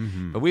Sky.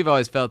 But we've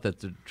always felt that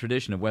the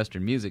tradition of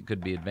Western music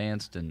could be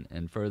advanced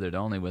and furthered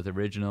only with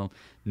original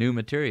new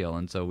material,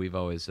 and so we've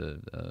always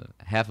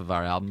half of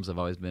our albums have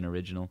always been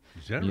original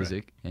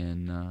music,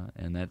 and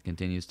that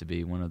continues to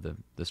be one of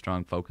the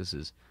strong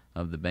focuses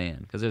of the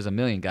band, because there's a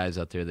million guys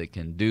out there that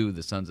can do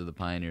the Sons of the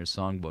Pioneers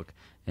songbook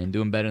and do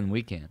them better than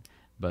we can.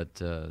 But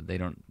they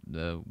don't.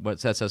 What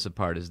sets us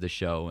apart is the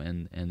show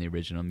and the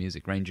original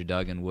music. Ranger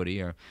Doug and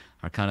Woody are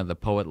kind of the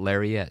poet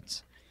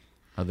laureates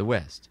of the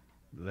West.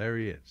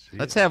 Laureates. Yeah.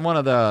 Let's have one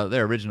of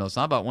their original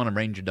songs. How about one of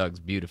Ranger Doug's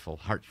beautiful,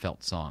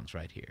 heartfelt songs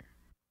right here?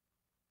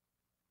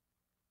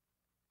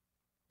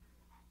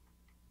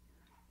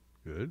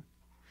 Good.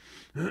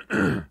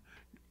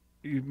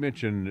 You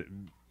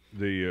mentioned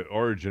the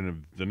origin of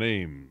the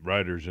name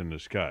Riders in the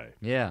Sky.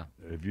 Yeah.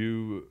 Have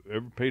you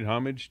ever paid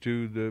homage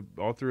to the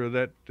author of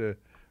that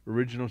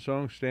original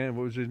song, Stan?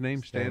 What was his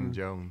name? Stan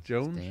Jones.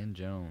 Stan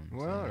Jones.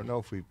 Well, I don't know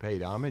if we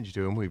paid homage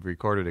to him. We've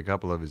recorded a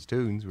couple of his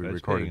tunes. We That's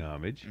recorded paying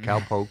homage.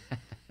 Cowpoke.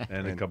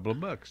 And a couple of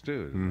bucks,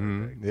 too.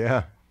 Mm-hmm.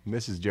 Yeah.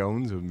 Mrs.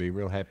 Jones would be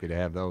real happy to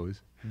have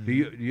those. Do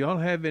y'all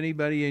have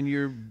anybody in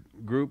your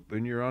group,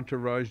 in your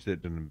entourage,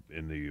 that in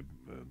the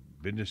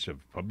business of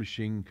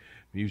publishing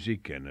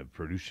music and of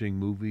producing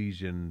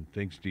movies and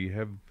things? Do you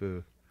have...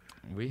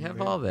 We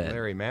have all that.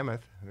 Larry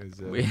Mammoth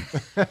is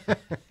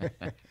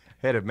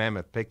head of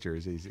Mammoth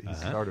Pictures. He's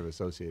sort of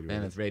associated with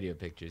Mammoth it. Radio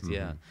Pictures,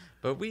 yeah.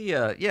 But we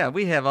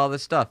have all the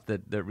stuff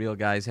that real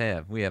guys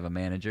have. We have a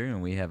manager,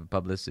 and we have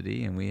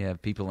publicity, and we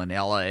have people in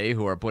L.A.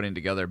 who are putting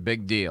together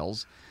big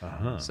deals.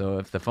 So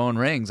if the phone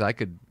rings, I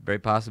could very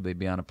possibly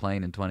be on a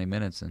plane in 20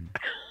 minutes and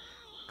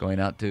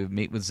going out to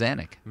meet with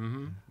Zanuck.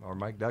 Or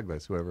Mike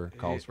Douglas, whoever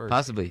calls first.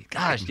 Possibly.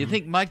 Gosh, do you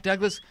think Mike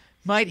Douglas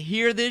might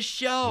hear this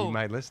show? He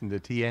might listen to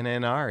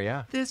TNNR,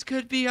 yeah. This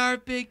could be our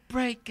big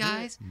break,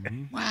 guys.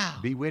 Wow.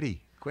 Be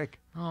witty, quick.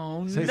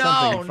 Oh, Say no,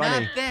 something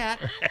funny. not that.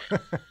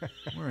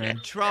 We're in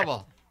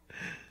trouble.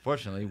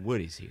 Fortunately,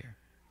 Woody's here.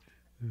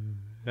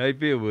 How you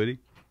feel, Woody?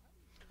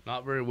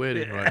 Not very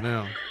witty right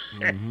now.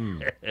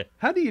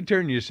 How do you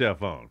turn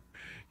yourself on?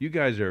 You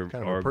guys are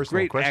Kind of a personal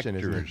great question,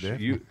 actors. isn't it,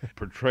 Biff? You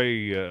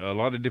portray a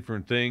lot of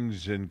different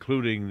things,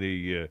 including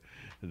the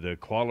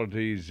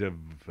qualities of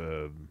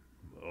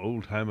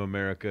old-time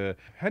America.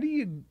 How do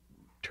you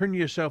turn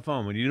yourself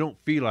on when you don't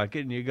feel like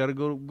it and you got to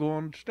go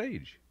on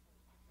stage?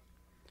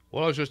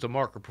 Well, it's just a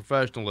mark of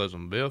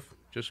professionalism, Biff.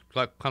 Just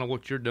like kind of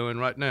what you're doing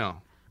right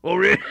now. Oh,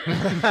 really?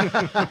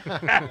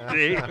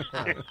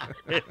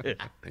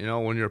 You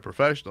know, when you're a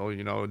professional,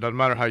 it doesn't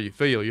matter how you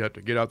feel. You have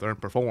to get out there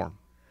and perform.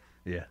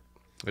 Yeah.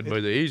 It'd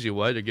be the easy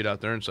way to get out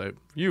there and say,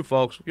 you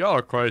folks, y'all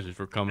are crazy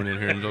for coming in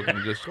here and looking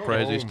at this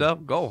crazy home. stuff.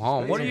 Go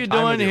home. What are you Spend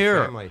time doing with your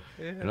here?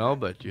 family.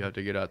 But you have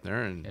to get out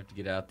there You and have to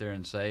get out there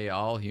and say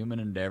all human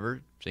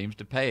endeavor seems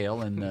to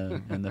pale in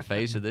the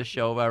face of this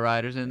show by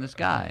Riders in the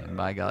Sky. And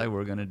by golly,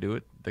 we're going to do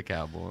it the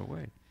cowboy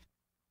way.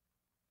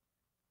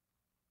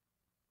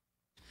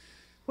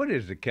 What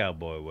is the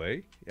cowboy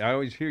way? I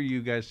always hear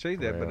you guys say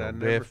that, but Well, I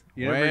never. Biff.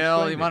 You never Well,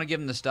 explained you it. want to give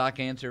him the stock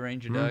answer,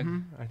 Ranger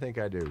Doug? I think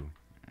I do.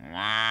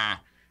 Mwah.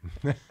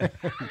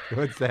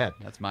 What's that?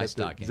 That's my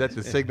stock Is that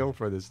answer. the signal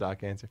for the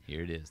stock answer?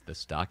 Here it is, the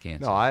stock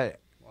answer. No, a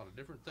lot of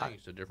different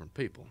things to different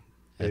people.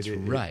 That's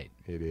right.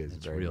 It is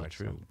That's very real much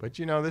so. true. But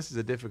this is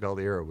a difficult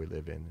era we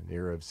live in, an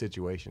era of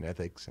situation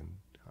ethics and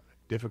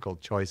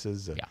difficult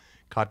choices,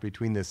 caught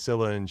between the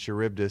Scylla and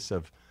Charybdis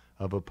of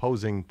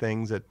opposing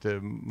things that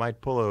might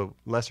pull a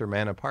lesser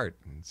man apart.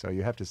 And so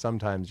you have to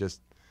sometimes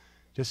just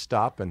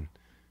stop and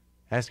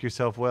ask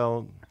yourself,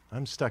 well,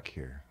 I'm stuck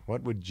here.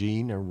 What would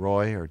Gene or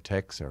Roy or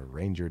Tex or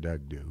Ranger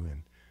Doug do?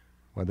 And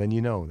well, then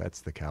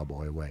that's the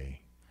cowboy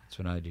way. That's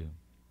what I do.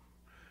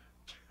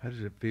 How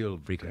does it feel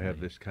to Frequently.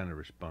 have this kind of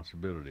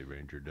responsibility,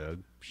 Ranger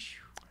Doug?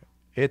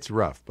 It's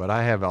rough, but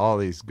I have all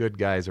these good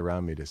guys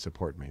around me to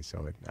support me,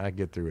 so I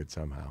get through it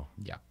somehow.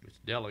 Yeah. It's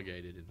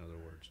delegated, in other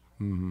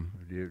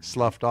words.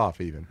 Sloughed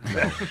off, even.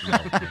 No.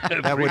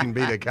 That wouldn't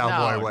be the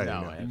cowboy way.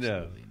 No, no.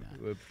 absolutely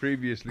not.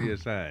 Previously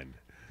assigned.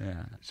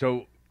 Yeah.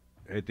 So,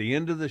 at the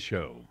end of the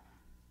show,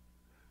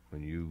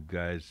 when you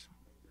guys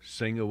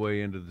sing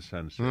away into the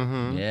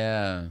sunset,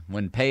 Yeah,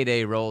 when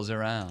payday rolls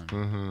around.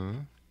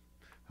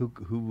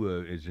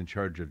 who is in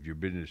charge of your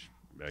business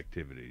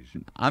activities?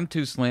 I'm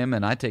too slim,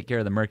 and I take care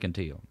of the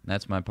mercantile.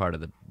 That's my part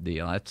of the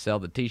deal. I sell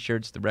the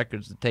T-shirts, the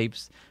records, the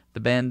tapes, the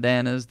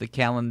bandanas, the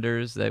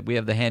calendars. That we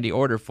have the handy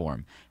order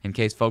form in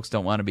case folks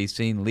don't want to be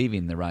seen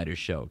leaving the Riders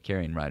show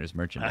carrying Riders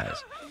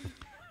merchandise.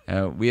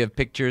 We have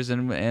pictures,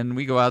 and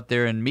we go out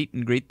there and meet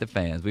and greet the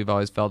fans. We've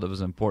always felt it was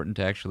important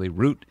to actually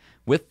root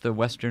with the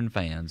Western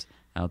fans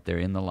out there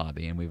in the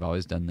lobby, and we've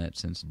always done that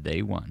since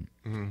day one.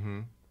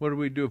 What do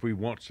we do if we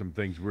want some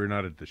things? We're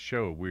not at the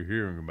show. We're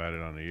hearing about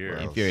it on the air.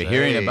 If you're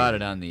hearing about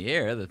it on the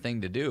air, the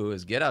thing to do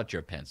is get out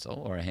your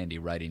pencil or a handy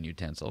writing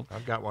utensil.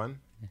 I've got one.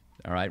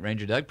 All right,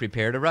 Ranger Doug,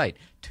 prepare to write.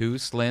 2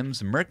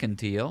 Slims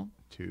Mercantile.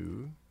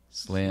 2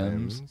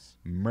 Slims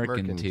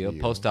Mercantile.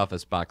 Post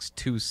Office Box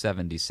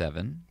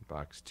 277.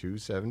 Box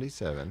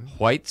 277.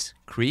 White's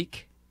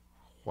Creek.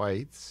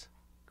 White's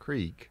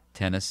Creek.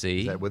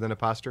 Tennessee. Is that with an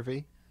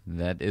apostrophe?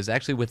 That is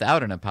actually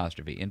without an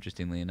apostrophe,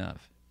 interestingly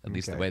enough. At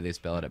least the way they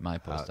spell it at my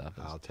post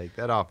office. I'll take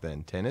that off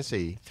then.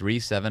 Tennessee.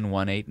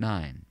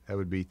 37189. That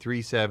would be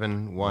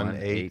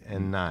 3718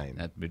 and 9.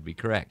 That would be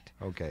correct.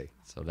 Okay.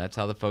 So that's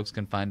how the folks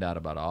can find out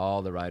about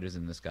all the Riders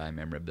in the Sky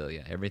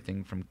memorabilia.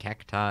 Everything from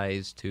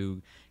cacti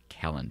to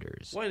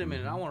calendars. Wait a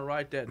minute, I want to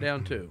write that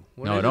down too.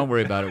 What No, is don't it?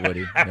 worry about it,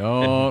 Woody.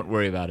 Don't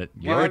worry about it.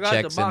 Well, Your I got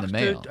check's the in box the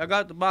mail. I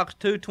got the box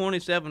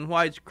 227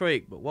 Whites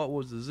Creek, but what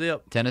was the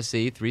zip?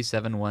 Tennessee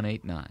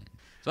 37189.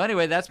 So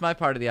anyway, that's my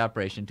part of the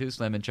operation. Too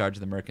Slim in charge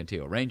of the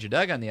mercantile. Ranger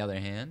Doug, on the other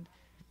hand.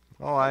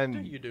 Oh, What do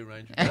you do,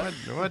 Ranger?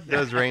 what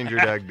does Ranger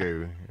Doug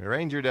do?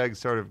 Ranger Doug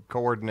sort of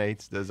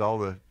coordinates, does all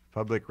the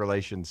public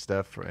relations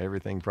stuff, for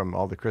everything from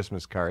all the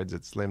Christmas cards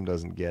that Slim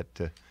doesn't get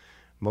to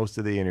most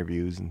of the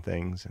interviews and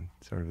things, and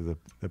sort of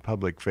the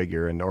public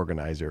figure and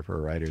organizer for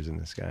Riders in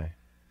the Sky.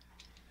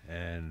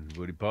 And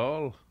Woody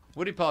Paul?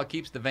 Woody Paul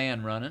keeps the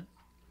van running.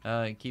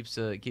 Keeps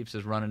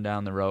us running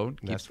down the road.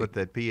 That's what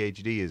that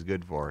PhD is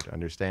good for, to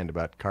understand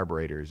about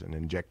carburetors and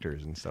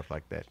injectors and stuff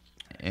like that.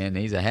 And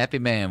he's a happy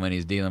man when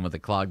he's dealing with a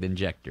clogged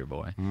injector,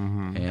 boy.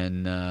 Mm-hmm.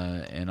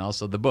 And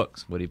also the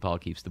books. Woody Paul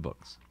keeps the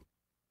books.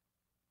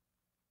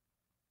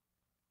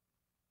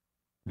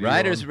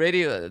 Riders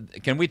Radio.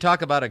 Can we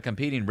talk about a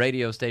competing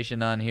radio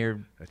station on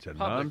here? That's a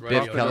Public non-profit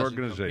radio doesn't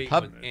organization.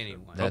 compete with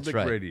anyone. That's Public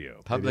right.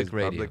 radio. Public It is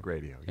radio. Public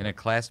radio. In yeah. a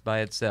class by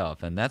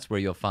itself, and that's where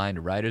you'll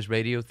find Riders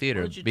Radio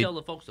Theater. Why don't you tell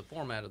the folks the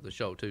format of the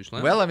show too,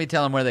 Slim? Well, let me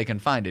tell them where they can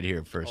find it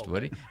here first,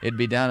 Woody. It'd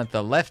be down at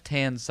the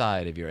left-hand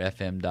side of your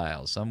FM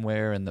dial,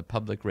 somewhere in the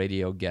public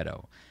radio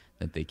ghetto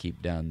that they keep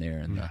down there.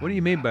 In the, What do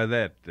you mean by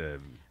that?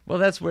 well,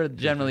 that's where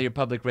generally your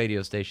public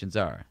radio stations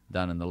are,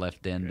 down in the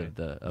left end of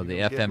the You the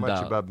don't get FM much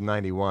dial. above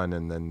 91,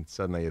 and then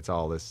suddenly it's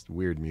all this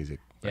weird music.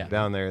 But Yeah.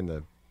 down there in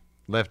the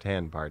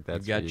left-hand part,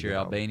 that's You've where got you your get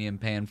all the- Albanian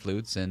pan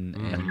flutes and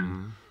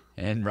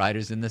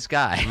Riders in the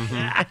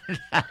Sky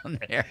down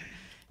there.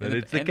 But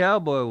it's the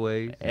cowboy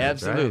way.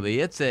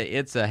 Absolutely. It's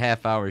a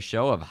half-hour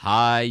show of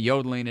high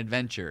yodeling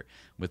adventure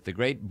with the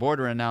great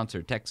border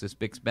announcer, Texas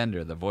Bix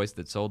Bender, the voice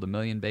that sold 1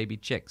 million baby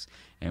chicks.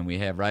 And we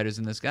have Riders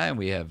in the Sky, and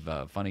we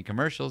have funny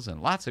commercials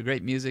and lots of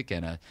great music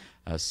and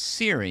a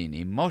searing,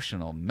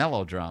 emotional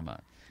melodrama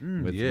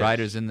with yes.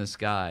 Riders in the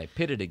Sky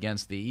pitted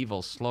against the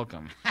evil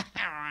Slocum.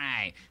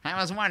 Right. I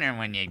was wondering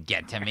when you'd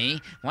get to me.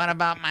 What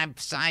about my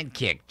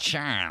sidekick,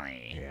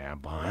 Charlie? Yeah,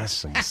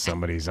 boss.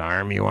 Somebody's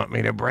arm you want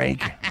me to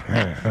break?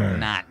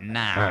 Not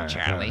now,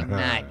 Charlie.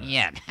 Not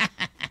yet.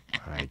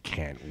 I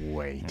can't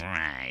wait.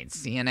 Right.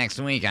 See you next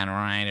week on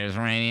Riders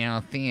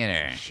Radio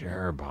Theater.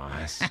 Sure,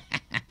 boss.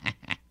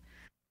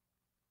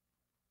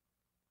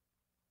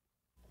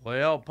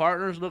 Well,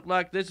 partners, look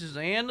like this is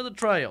the end of the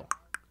trail.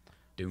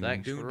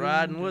 Thanks for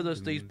riding with us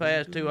these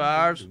past 2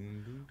 hours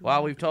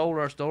while we've told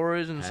our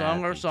stories and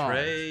sung our songs.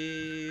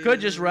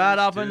 Could just ride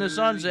off in the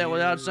sunset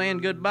without saying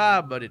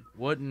goodbye, but it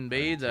wouldn't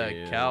be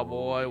the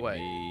cowboy way.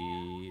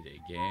 Meet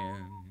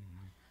again.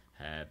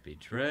 Happy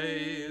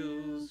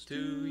trails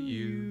to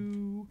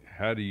you.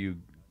 How do you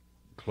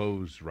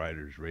close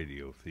Riders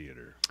Radio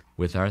Theater?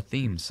 With our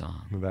theme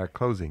song. With our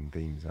closing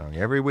theme song.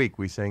 Every week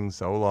we sing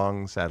So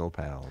Long, Saddle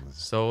Pals.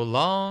 So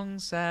long,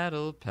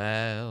 saddle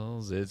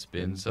pals, it's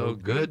been so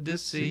good to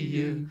see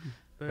you.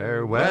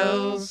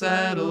 Farewell,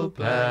 saddle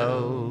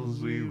pals,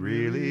 we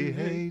really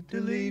hate to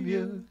leave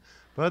you.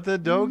 But the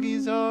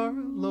dogies are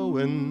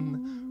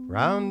lowin',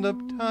 roundup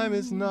time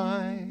is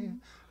nigh.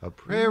 A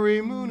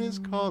prairie moon is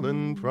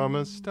calling from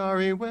a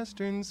starry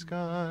western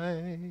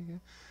sky.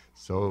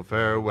 So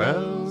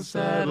farewell,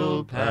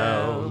 saddle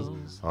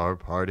pals, our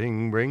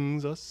parting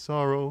brings us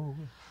sorrow.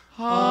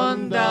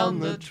 On down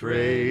the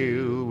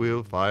trail,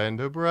 we'll find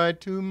a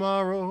bright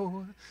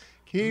tomorrow.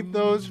 Keep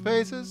those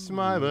faces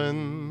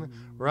smiling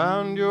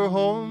round your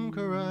home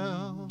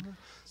corral.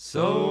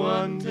 So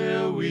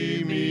until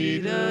we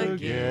meet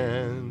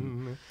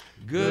again,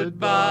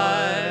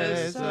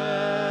 goodbye,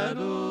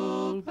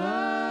 saddle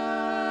pals.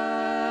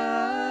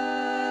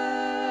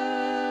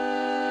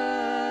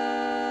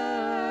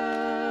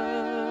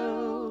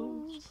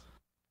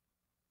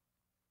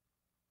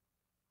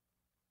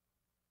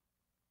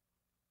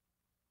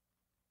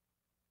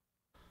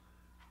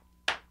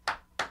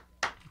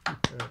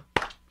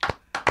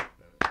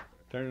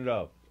 Turn it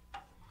off.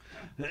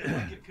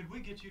 Could we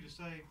get you to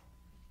say,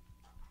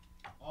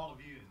 all of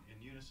you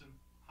in unison,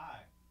 hi,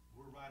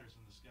 we're Riders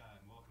in the Sky,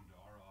 and welcome to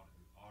our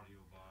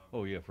audiobiography.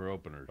 Oh, yeah, for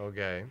openers.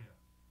 Okay.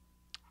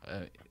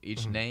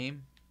 Each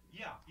name?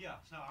 Yeah.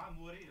 So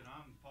I'm Woody, and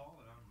I'm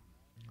Paul, and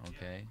I'm...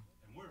 Okay.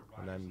 Yeah, and we're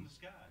Riders in the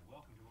Sky.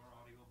 Welcome to our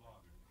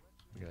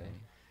audiobiography. Okay.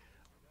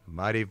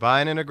 Mighty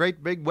fine and a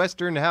great big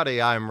western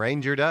howdy, I'm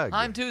Ranger Doug.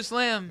 I'm Too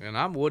Slim. And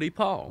I'm Woody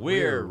Paul.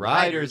 We're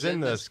Riders in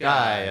the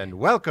Sky, and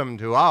welcome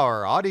to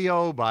our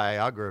audio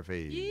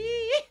biography.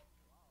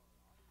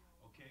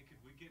 Okay, could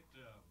we get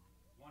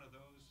one of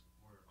those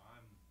where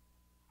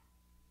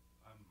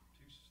I'm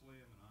Too Slim,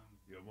 and I'm...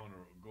 You want to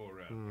go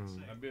around.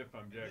 Say, I'm Biff,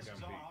 I'm Jack, this I'm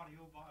is our Pete.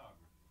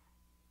 audiobiography.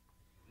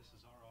 This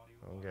is our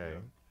audiobiography. Okay.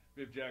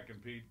 Biff, Jack,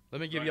 and Pete.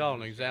 Let me give Riders y'all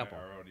in an the Sky, example.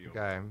 our audio.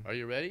 Okay. Are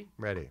you ready?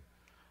 Ready.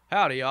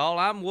 Howdy, y'all.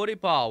 I'm Woody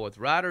Paul with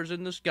Riders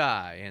in the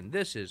Sky, and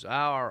this is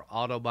our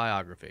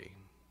autobiography.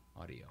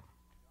 Audio.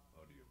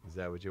 Is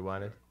that what you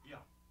wanted, Yeah,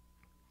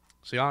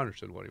 See, I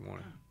understood what he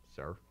wanted.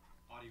 sir?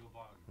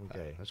 audiobiography.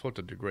 Okay. That's what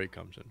the degree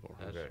comes in for.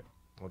 Okay.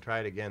 We'll try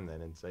it again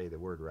then and say the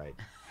word right.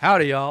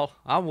 Howdy, y'all.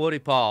 I'm Woody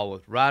Paul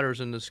with Riders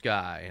in the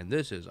Sky, and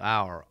this is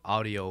our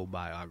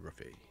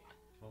autobiography.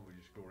 Why don't we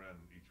just go around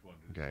each one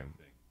and do Okay. the same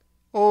thing?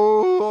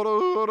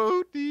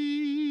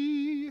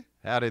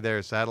 Howdy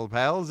there, saddle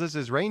pals. This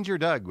is Ranger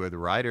Doug with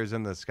Riders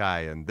in the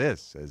Sky, and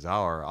this is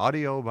our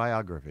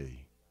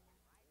autobiography.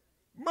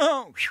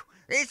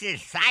 This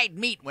is Side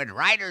Meat with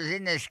Riders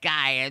in the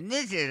Sky, and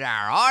this is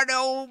our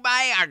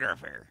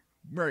autobiographer,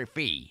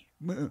 Murphy.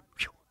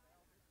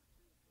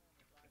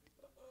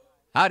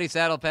 Howdy,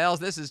 Saddle Pals.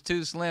 This is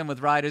Too Slim with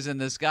Riders in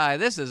the Sky.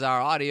 This is our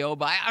audio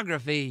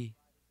biography.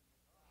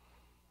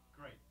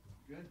 Great.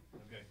 Good.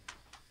 Okay.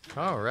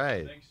 All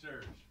right. Thanks,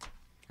 sirs.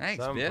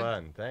 Thanks, Some Biff.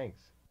 fun. Thanks.